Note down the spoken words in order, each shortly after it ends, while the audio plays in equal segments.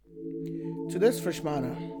Today's fresh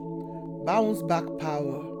manna. Bounce back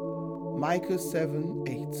power. Micah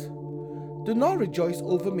 7:8. Do not rejoice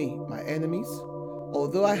over me, my enemies.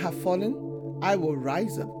 Although I have fallen, I will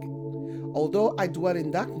rise up. Although I dwell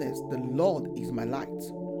in darkness, the Lord is my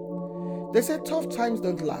light. They say tough times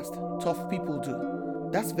don't last, tough people do.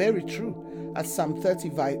 That's very true. As Psalm 30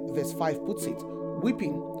 verse 5 puts it,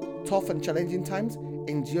 weeping, tough and challenging times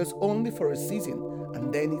endures only for a season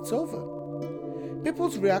and then it's over.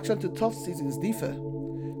 People's reaction to tough seasons differ.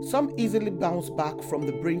 Some easily bounce back from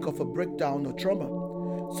the brink of a breakdown or trauma.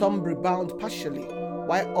 Some rebound partially,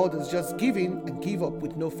 while others just give in and give up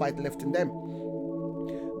with no fight left in them.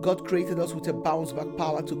 God created us with a bounce back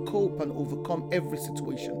power to cope and overcome every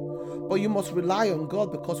situation. But you must rely on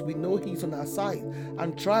God because we know He's on our side,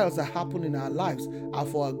 and trials that happen in our lives are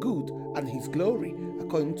for our good and His glory,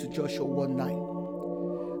 according to Joshua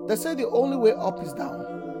 1:9. They say the only way up is down.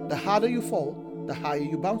 The harder you fall, the higher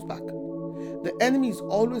you bounce back. The enemy is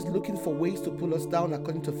always looking for ways to pull us down,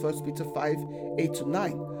 according to 1 Peter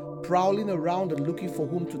 5:8-9, prowling around and looking for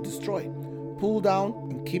whom to destroy, pull down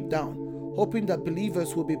and keep down, hoping that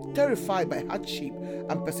believers will be terrified by hardship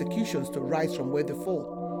and persecutions to rise from where they fall.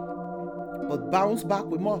 But bounce back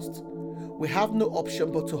we must. We have no option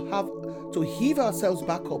but to heave ourselves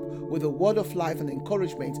back up with a word of life and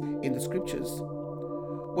encouragement in the scriptures.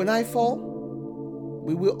 When I fall,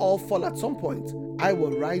 we will all fall at some point. I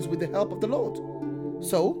will rise with the help of the Lord.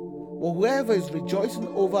 So, whoever is rejoicing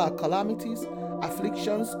over our calamities,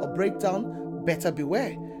 afflictions, or breakdown, better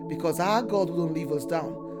beware, because our God won't leave us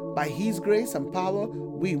down. By His grace and power,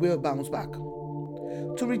 we will bounce back.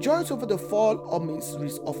 To rejoice over the fall or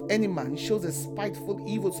miseries of any man shows a spiteful,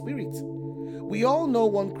 evil spirit. We all know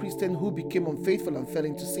one Christian who became unfaithful and fell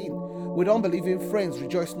into sin, with unbelieving friends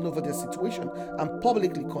rejoicing over their situation and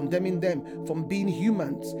publicly condemning them from being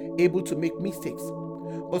humans able to make mistakes.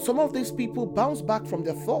 But some of these people bounced back from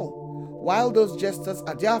their fall, while those jesters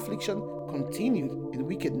at their affliction continued in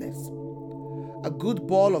wickedness. A good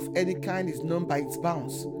ball of any kind is known by its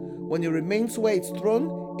bounce. When it remains where it's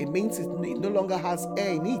thrown, it means it no longer has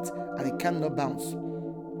air in it and it cannot bounce.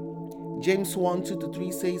 James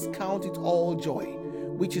 1:2-3 says, "Count it all joy,"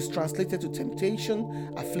 which is translated to temptation,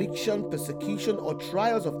 affliction, persecution, or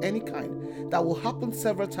trials of any kind that will happen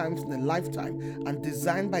several times in a lifetime and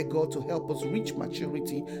designed by God to help us reach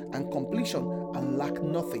maturity and completion and lack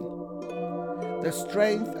nothing. The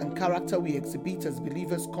strength and character we exhibit as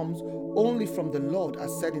believers comes only from the Lord,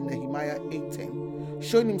 as said in Nehemiah 8:10,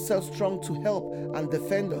 showing Himself strong to help and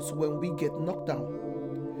defend us when we get knocked down.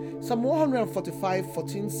 Psalm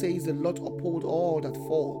 145:14 says, "The Lord uphold all that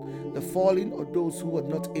fall, the falling or those who are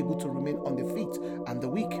not able to remain on their feet, and the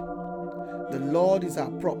weak." The Lord is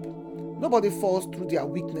our prop. Nobody falls through their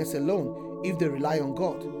weakness alone if they rely on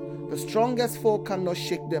God. The strongest foe cannot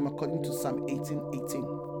shake them, according to Psalm 18:18.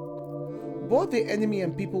 Both the enemy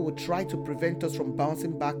and people will try to prevent us from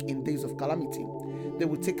bouncing back in days of calamity. They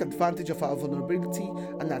will take advantage of our vulnerability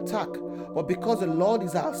and attack, but because the Lord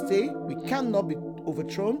is our stay, we cannot be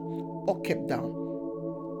overthrown or kept down.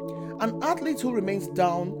 An athlete who remains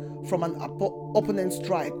down from an opponent's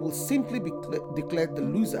strike will simply be declared the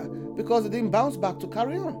loser because they didn't bounce back to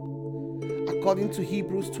carry on. According to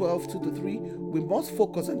Hebrews 12:2-3, we must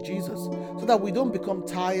focus on Jesus so that we don't become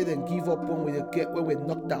tired and give up when we're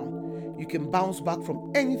knocked down. You can bounce back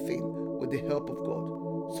from anything with the help of God.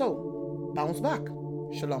 So, bounce back.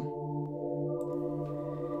 Shalom.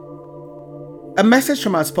 A message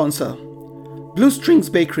from our sponsor, Blue Strings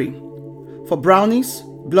Bakery, for brownies,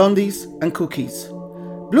 blondies, and cookies.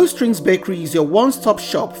 Blue Strings Bakery is your one-stop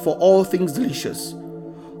shop for all things delicious.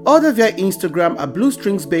 Order via Instagram at Blue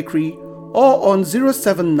Strings Bakery or on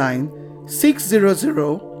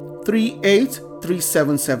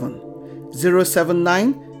 079-600-38377.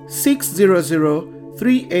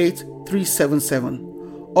 079-600-38377.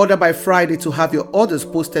 Order by Friday to have your orders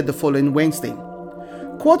posted the following Wednesday.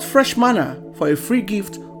 Quote Fresh Manna for a free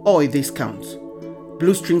gift or a discount.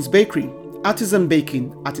 Blue Strings Bakery, artisan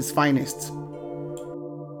baking at its finest.